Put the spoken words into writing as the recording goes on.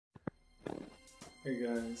Hey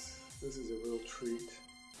guys, this is a real treat.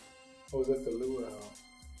 I was at the luau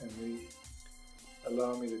and they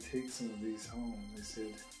allowed me to take some of these home. They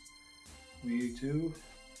said, when you do,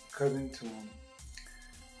 cut into them,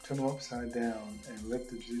 turn them upside down and let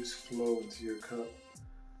the juice flow into your cup.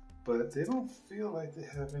 But they don't feel like they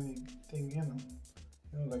have anything in them.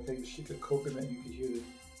 You know, like you shake a coconut, you can hear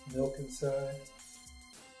the milk inside.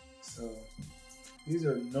 So these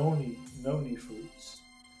are Noni fruits.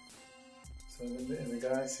 So, and the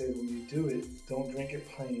guy said, when you do it, don't drink it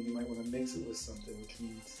plain. You might want to mix it with something, which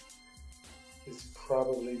means it's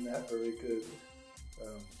probably not very good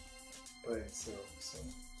by itself. So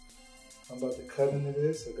I'm about to cut into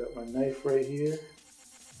this. I got my knife right here,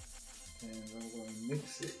 and I'm going to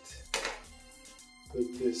mix it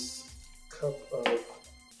with this cup of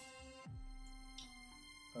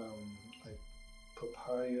like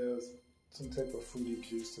papaya, some type of fruity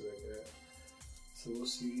juice that I got. So we'll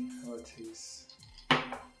see how it tastes.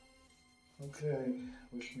 Okay,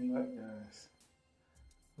 wish me luck, guys.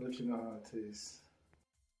 I'll let you know how it tastes.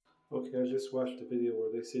 Okay, I just watched a video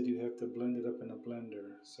where they said you have to blend it up in a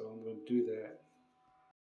blender, so I'm going to do that.